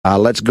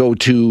Let's go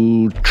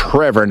to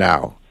Trevor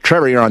now.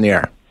 Trevor, you're on the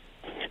air.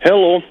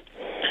 Hello.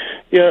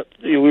 Yeah,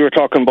 we were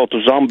talking about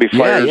the zombie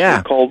fires.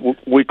 Yeah.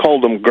 We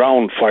called them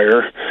ground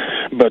fire,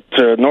 but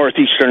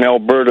northeastern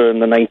Alberta in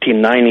the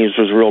 1990s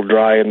was real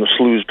dry, and the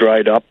sloughs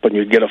dried up, and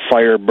you'd get a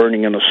fire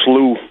burning in a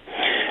slough,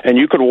 and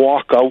you could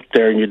walk out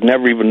there, and you'd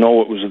never even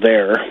know it was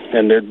there,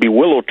 and there'd be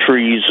willow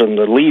trees, and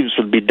the leaves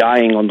would be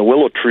dying on the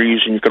willow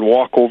trees, and you could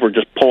walk over,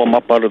 just pull them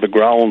up out of the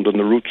ground, and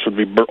the roots would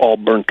be all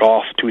burnt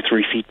off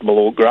 2-3 feet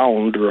below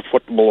ground, or a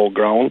foot below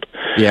ground.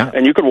 Yeah.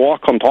 And you could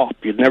walk on top.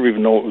 You'd never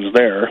even know it was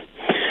there.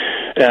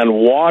 And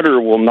water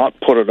will not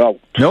put it out.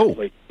 No.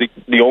 Like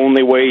the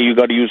only way, you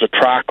got to use a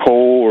track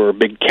hoe or a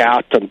big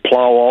cat and plow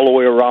all the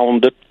way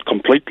around it,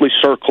 completely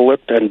circle it,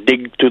 and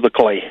dig to the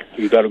clay.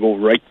 You got to go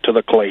right to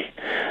the clay,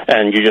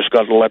 and you just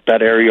got to let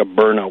that area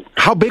burn out.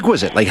 How big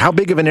was it? Like, how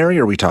big of an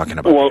area are we talking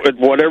about? Well,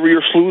 whatever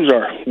your sloughs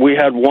are. We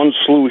had one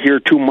slough here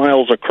 2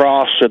 miles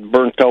across. It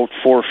burnt out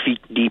 4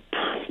 feet deep.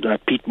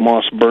 That peat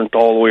moss burnt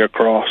all the way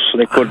across.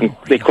 They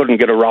couldn't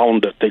get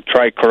around it. They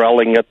tried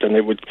corralling it, and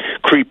it would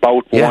creep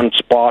out one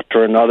spot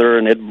or another,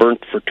 and it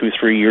burnt for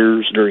 2-3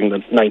 years during the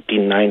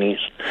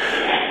 1990s,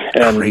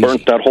 and Crazy.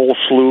 burnt that whole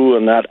slough.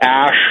 And that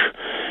ash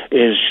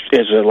is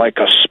like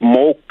a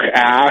smoke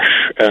ash,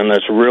 and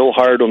it's real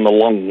hard on the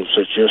lungs.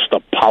 It's just a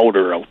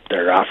powder out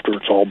there after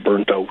it's all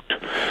burnt out.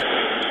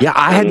 Yeah,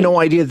 I had no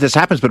idea that this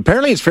happens, but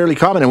apparently it's fairly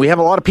common, and we have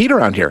a lot of peat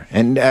around here.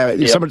 And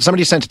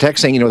somebody sent a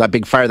text saying, that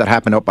big fire that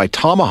happened out by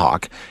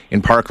Tomahawk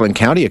in Parkland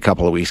County a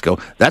couple of weeks ago,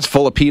 that's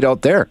full of peat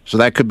out there, so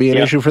that could be an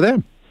issue for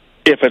them.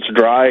 If it's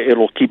dry,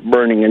 it'll keep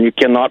burning, and you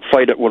cannot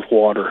fight it with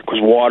water,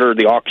 because water,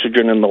 the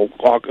oxygen in the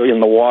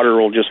water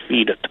will just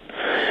feed it.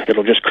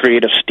 It'll just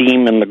create a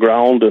steam in the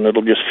ground, and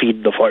it'll just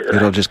feed the fire.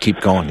 It'll just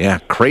keep going. Yeah,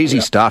 crazy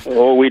stuff.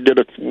 Oh, we did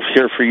it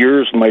here for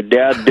years. My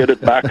dad did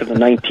it back in the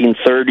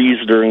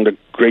 1930s during the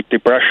Great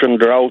Depression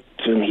drought,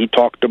 and he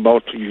talked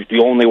about the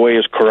only way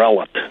is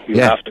corral it.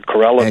 You have to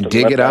corral it and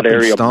dig let it up that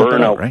area and stomp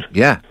burn it out. Right?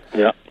 Yeah.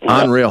 Yeah.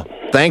 Unreal.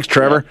 Thanks,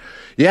 Trevor.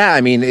 Yeah,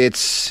 I mean,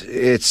 it's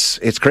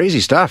crazy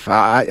stuff.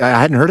 I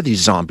hadn't heard of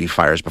these zombie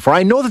fires before.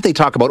 I know that they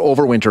talk about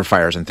overwinter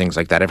fires and things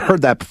like that. I've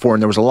heard that before,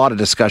 and there was a lot of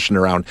discussion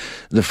around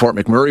the Fort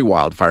McMurray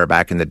wildfire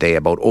back in the day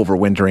about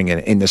overwintering.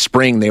 And in the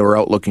spring, they were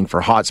out looking for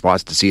hot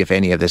spots to see if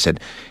any of this had,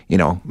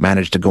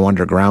 managed to go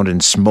underground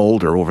and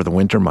smolder over the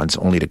winter months,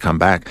 only to come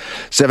back.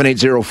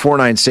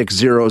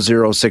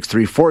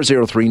 780-496-0063,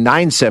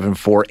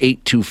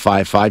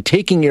 403-974-8255.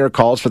 Taking your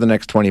calls for the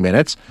next 20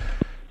 minutes.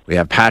 We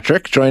have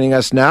Patrick joining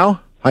us now.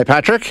 Hi,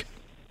 Patrick.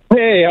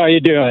 Hey, how you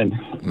doing?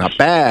 Not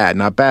bad.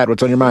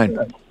 What's on your mind?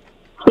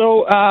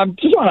 So,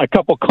 just on a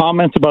couple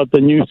comments about the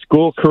new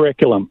school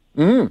curriculum.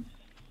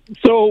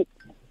 So,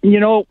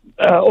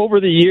 over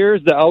the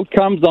years, the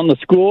outcomes on the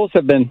schools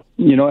have been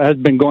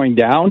going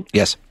down.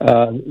 Yes.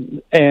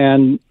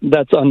 And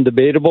that's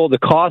undebatable. The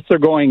costs are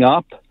going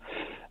up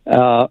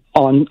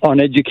on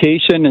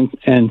education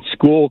and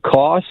school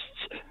costs.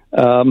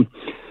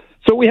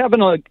 So we have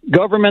a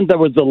government that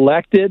was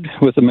elected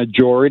with a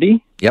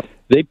majority. Yep.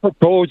 They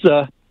propose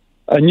a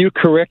new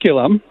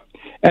curriculum,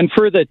 and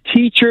for the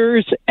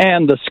teachers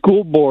and the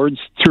school boards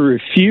to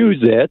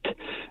refuse it,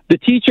 the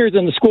teachers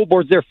and the school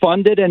boards, they're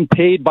funded and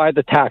paid by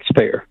the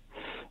taxpayer.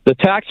 The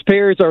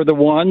taxpayers are the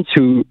ones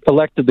who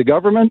elected the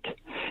government,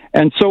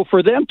 and so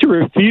for them to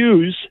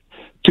refuse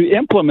to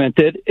implement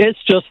it, it's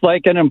just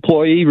like an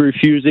employee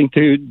refusing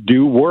to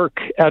do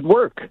work at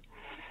work.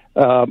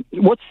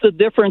 What's the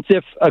difference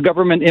if a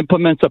government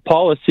implements a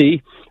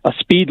policy, a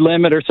speed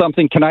limit or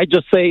something? Can I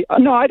just say,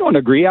 no, I don't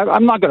agree.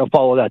 I'm not going to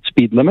follow that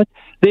speed limit.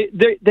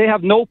 They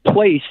have no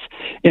place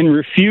in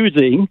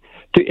refusing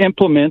to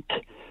implement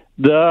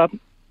the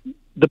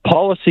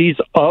policies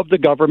of the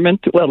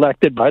government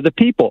elected by the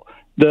people.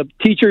 The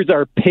teachers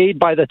are paid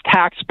by the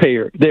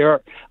taxpayer. They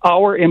are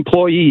our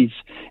employees.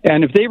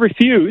 And if they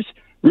refuse,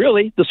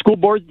 really, the school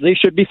board, they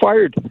should be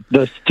fired.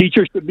 The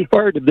teachers should be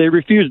fired if they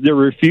refuse. They're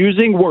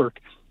refusing work.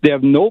 They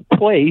have no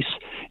place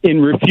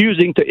in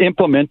refusing to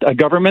implement a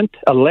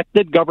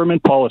elected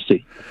government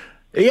policy.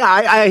 Yeah,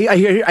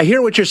 I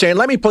hear what you're saying.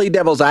 Let me play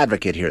devil's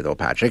advocate here, though,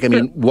 Patrick. I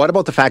mean, what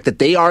about the fact that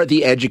they are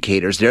the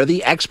educators? They're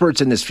the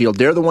experts in this field.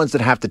 They're the ones that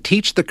have to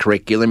teach the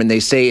curriculum, and they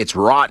say it's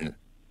rotten.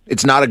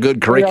 It's not a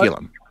good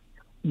curriculum.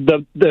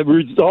 The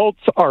results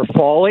are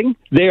falling.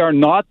 They are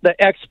not the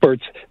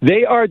experts.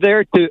 They are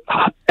there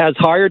as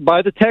hired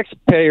by the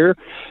taxpayer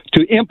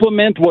to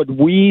implement what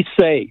we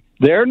say.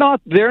 They're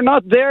not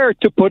there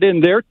to put in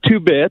their 2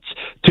 bits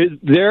to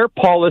their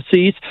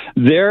policies,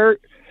 their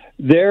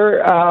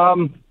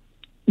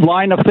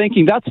line of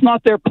thinking. That's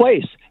not their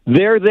place.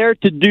 They're there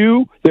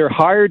they're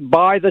hired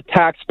by the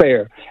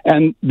taxpayer,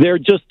 and they're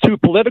just too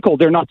political.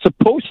 They're not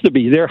supposed to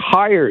be. They're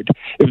hired.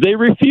 If they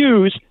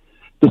refuse,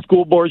 the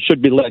school board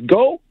should be let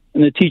go,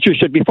 and the teacher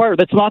should be fired.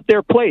 That's not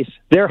their place.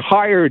 They're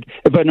hired.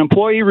 If an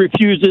employee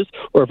refuses,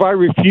 or if I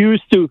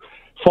refuse to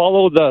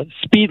follow the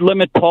speed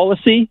limit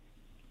policy,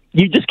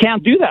 you just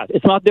can't do that.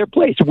 It's not their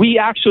place.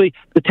 The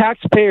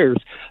taxpayers,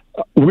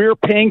 we're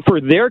paying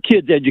for their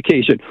kids'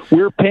 education.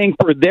 We're paying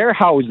for their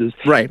houses.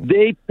 Right.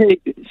 They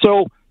pay.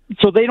 So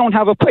so they don't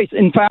have a place.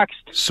 In fact,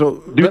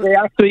 do they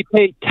actually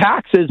pay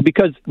taxes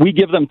because we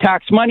give them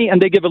tax money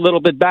and they give a little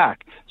bit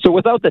back? So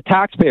without the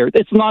taxpayers,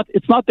 it's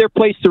not their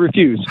place to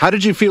refuse. How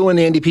did you feel when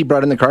the NDP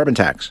brought in the carbon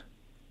tax?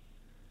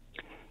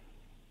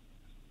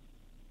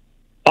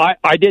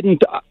 I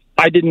didn't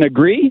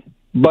agree,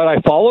 but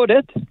I followed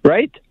it,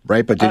 right?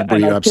 Right, but were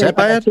you upset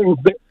by it?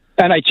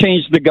 And I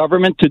changed the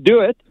government to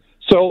do it.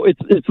 So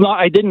it's not.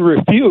 I didn't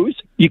refuse.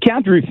 You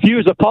can't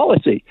refuse a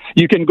policy.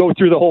 You can go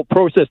through the whole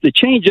process to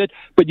change it,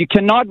 but you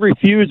cannot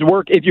refuse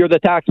work if you're the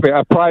taxpayer.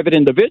 A private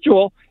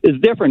individual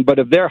is different, but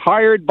if they're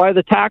hired by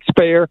the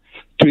taxpayer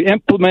to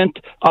implement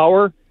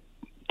our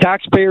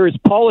taxpayers'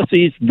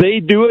 policies, they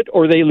do it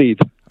or they leave.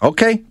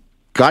 Okay,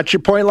 got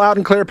your point loud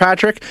and clear,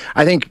 Patrick.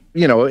 I think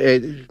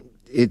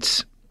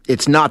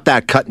it's not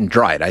that cut and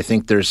dried. I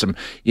think there's some,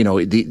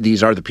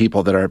 these are the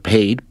people that are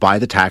paid by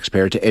the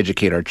taxpayer to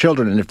educate our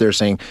children. And if they're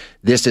saying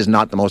this is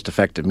not the most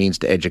effective means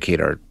to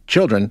educate our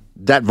children,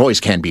 that voice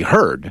can be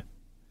heard.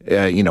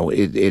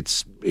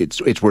 It's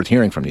worth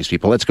hearing from these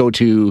people. Let's go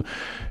to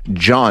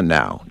John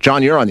now.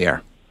 John, you're on the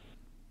air.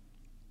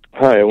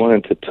 Hi, I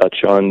wanted to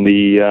touch on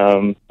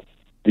the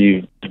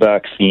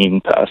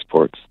vaccine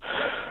passports.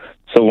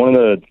 So one of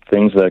the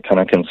things that kind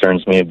of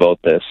concerns me about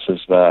this is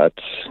that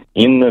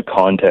in the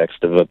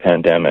context of a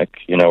pandemic,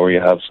 where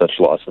you have such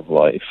loss of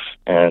life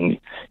and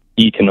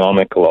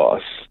economic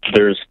loss,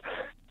 there's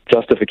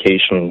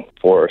justification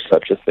for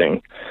such a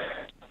thing.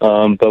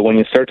 But when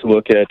you start to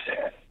look at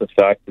the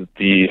fact that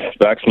the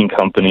vaccine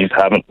companies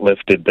haven't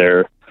lifted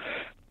their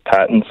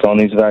patents on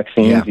these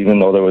vaccines, even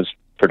though there was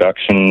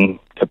production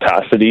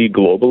capacity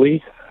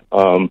globally,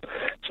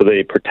 so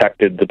they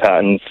protected the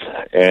patents,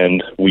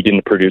 and we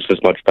didn't produce as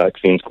much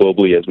vaccines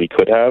globally as we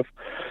could have.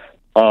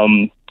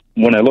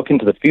 When I look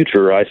into the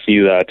future, I see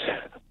that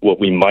what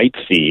we might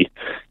see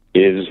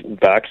is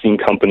vaccine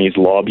companies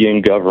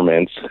lobbying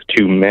governments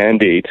to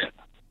mandate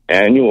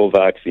annual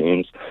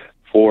vaccines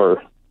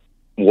for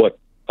what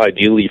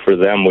ideally for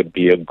them would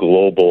be a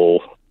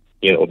global,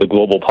 the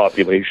global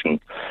population,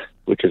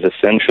 which is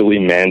essentially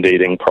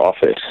mandating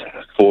profit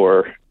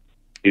for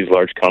these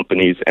large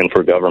companies and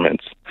for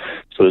governments.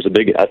 So there's a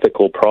big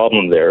ethical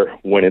problem there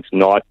when it's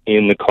not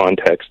in the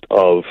context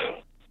of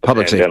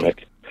public pandemic.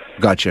 Safety.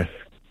 Gotcha.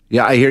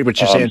 Yeah, I hear what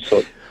you're saying.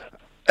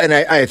 And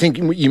I think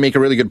you make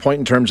a really good point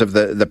in terms of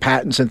the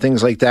patents and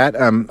things like that.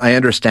 I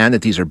understand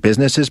that these are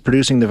businesses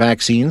producing the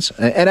vaccines.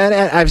 And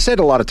I've said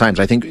a lot of times,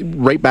 I think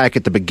right back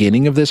at the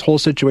beginning of this whole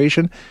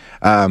situation,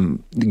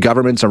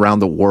 governments around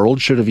the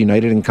world should have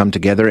united and come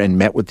together and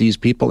met with these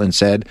people and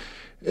said,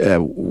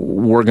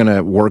 we're going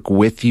to work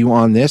with you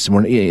on this.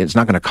 It's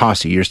not going to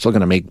cost you. You're still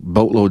going to make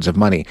boatloads of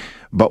money,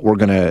 but we're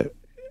going to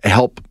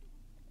help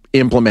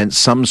implement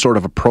some sort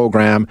of a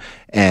program,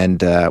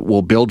 and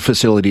we'll build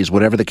facilities,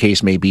 whatever the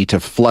case may be, to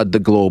flood the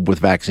globe with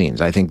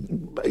vaccines. I think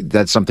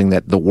that's something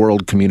that the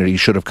world community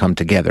should have come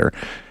together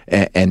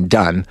and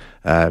done.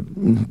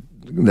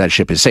 That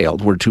ship has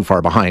sailed. We're too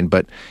far behind.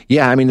 But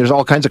yeah, I mean, there's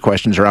all kinds of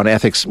questions around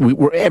ethics.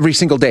 We're every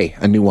single day,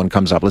 a new one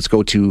comes up. Let's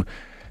go to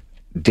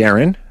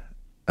Darren.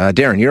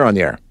 Darren, you're on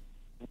the air.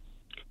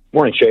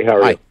 Morning, Shay.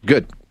 How are you?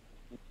 Good.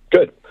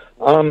 Good.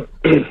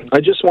 I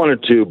just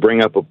wanted to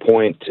bring up a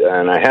point,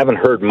 and I haven't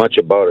heard much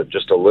about it,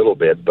 just a little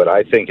bit, but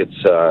I think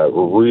it's a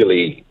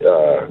really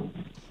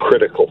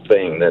critical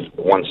thing that,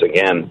 once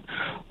again,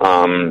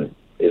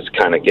 is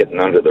kind of getting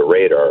under the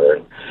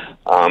radar.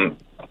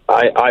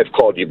 I've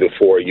called you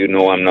before. You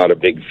know I'm not a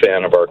big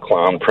fan of our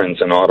clown prince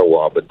in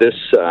Ottawa, but this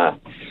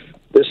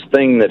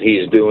thing that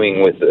he's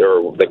doing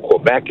or that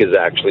Quebec is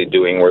actually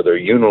doing, where they're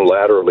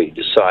unilaterally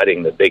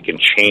deciding that they can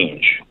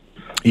change.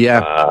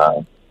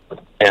 Yeah.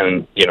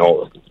 And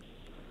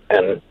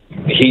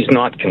he's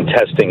not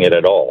contesting it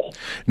at all.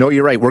 No,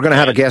 you're right. We're going to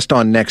have a guest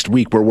on next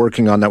week. We're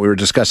working on that. We were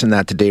discussing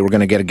that today. We're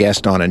going to get a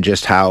guest on and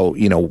just how,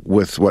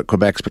 with what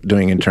Quebec's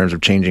doing in terms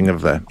of changing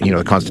of the,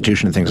 the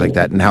Constitution and things like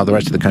that, and how the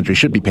rest of the country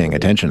should be paying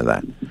attention to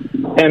that.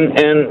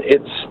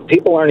 And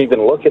people aren't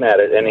even looking at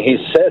it. And he's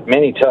said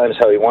many times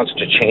how he wants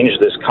to change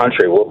this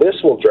country. Well, this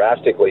will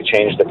drastically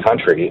change the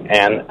country.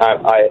 And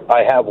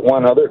I have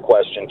one other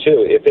question,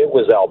 too. If it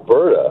was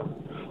Alberta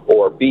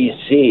or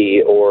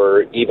BC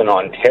or even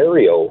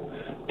Ontario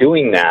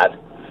doing that,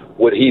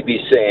 would he be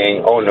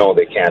saying, oh, no,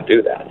 they can't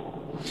do that?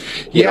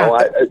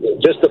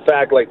 Just the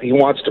fact, he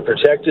wants to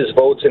protect his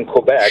votes in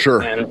Quebec.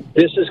 Sure. And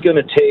this is going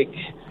to take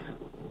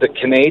the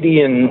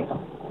Canadian,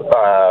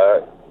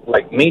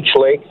 Meech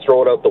Lake,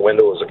 throw it out the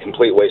window. It was a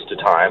complete waste of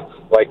time.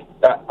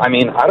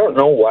 I don't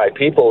know why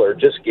people are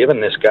just giving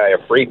this guy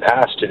a free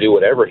pass to do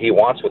whatever he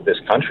wants with this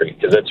country,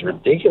 because it's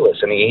ridiculous.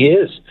 And he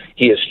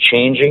is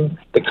changing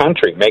the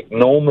country. Make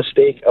no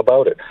mistake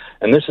about it.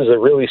 And this is a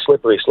really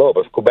slippery slope.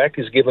 If Quebec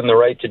is given the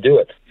right to do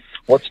it,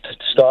 what's to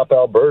stop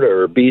Alberta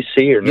or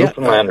BC or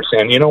Newfoundland or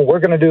saying, we're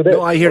going to do this?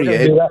 No, I hear you.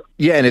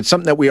 And it's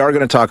something that we are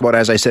going to talk about.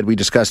 As I said, we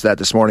discussed that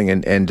this morning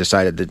and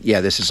decided that,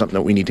 this is something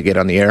that we need to get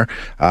on the air.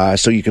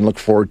 So you can look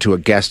forward to a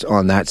guest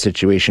on that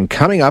situation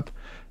coming up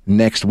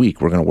next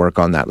week. We're going to work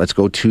on that. Let's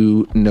go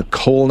to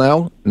Nicole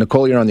now.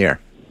 Nicole, you're on the air.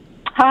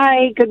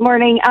 Hi, good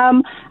morning.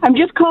 I'm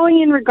just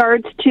calling in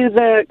regards to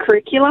the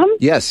curriculum.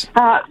 Yes.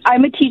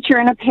 I'm a teacher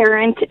and a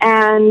parent,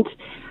 and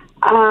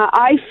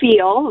I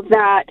feel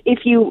that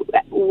if you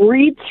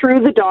read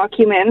through the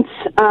documents,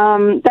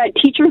 that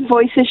teachers'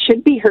 voices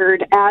should be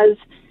heard as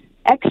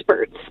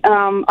experts.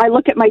 I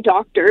look at my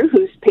doctor,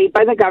 who's paid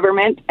by the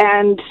government,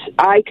 and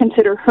I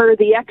consider her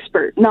the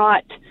expert,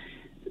 not...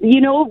 You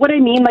know what I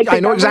mean? Like, I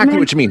know exactly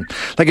what you mean.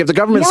 Like, if the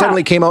government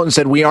suddenly came out and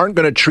said, we aren't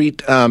going to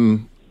treat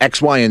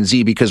X, Y, and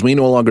Z because we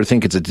no longer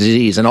think it's a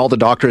disease, and all the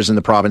doctors in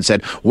the province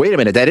said, wait a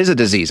minute, that is a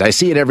disease. I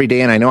see it every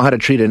day, and I know how to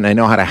treat it, and I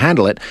know how to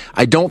handle it.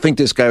 I don't think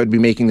this guy would be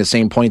making the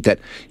same point that,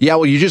 yeah,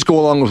 well, you just go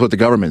along with what the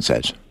government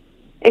says.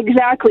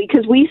 Exactly,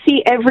 because we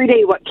see every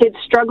day what kids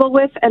struggle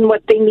with and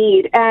what they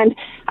need. And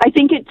I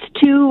think it's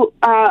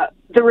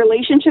the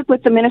relationship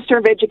with the Minister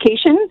of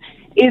Education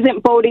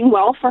isn't boding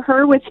well for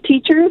her with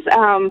teachers.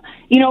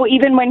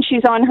 Even when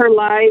she's on her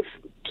live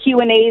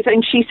Q&As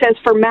and she says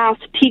for math,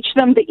 teach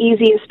them the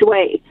easiest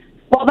way.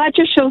 Well, that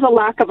just shows a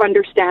lack of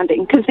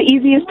understanding, because the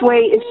easiest way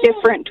is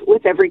different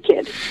with every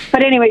kid.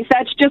 But anyways,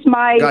 that's just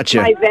my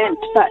vent.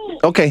 But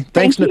okay,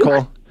 thanks,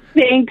 Nicole.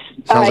 Thanks.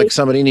 Sounds like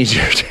somebody needs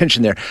your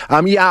attention there.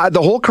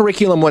 The whole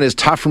curriculum one is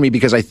tough for me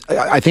because I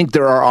think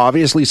there are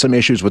obviously some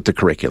issues with the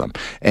curriculum.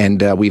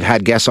 And we've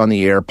had guests on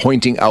the air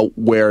pointing out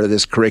where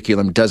this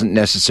curriculum doesn't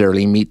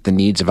necessarily meet the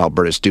needs of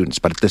Alberta students.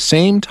 But at the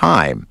same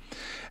time,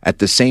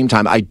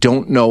 I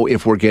don't know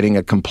if we're getting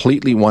a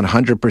completely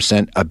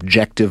 100%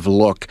 objective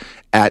look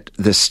at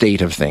the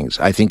state of things.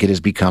 I think it has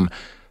become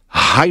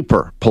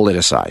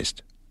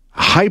hyper-politicized.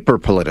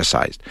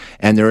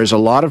 And there is a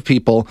lot of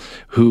people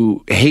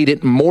who hate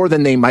it more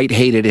than they might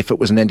hate it if it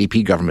was an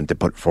NDP government that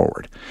put it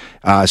forward.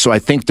 So I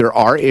think there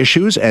are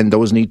issues, and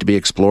those need to be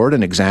explored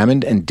and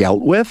examined and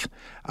dealt with.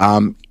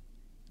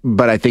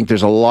 But I think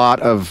there's a lot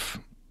of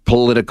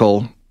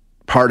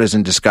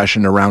partisan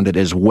discussion around it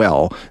as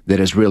well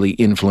that is really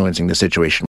influencing the situation.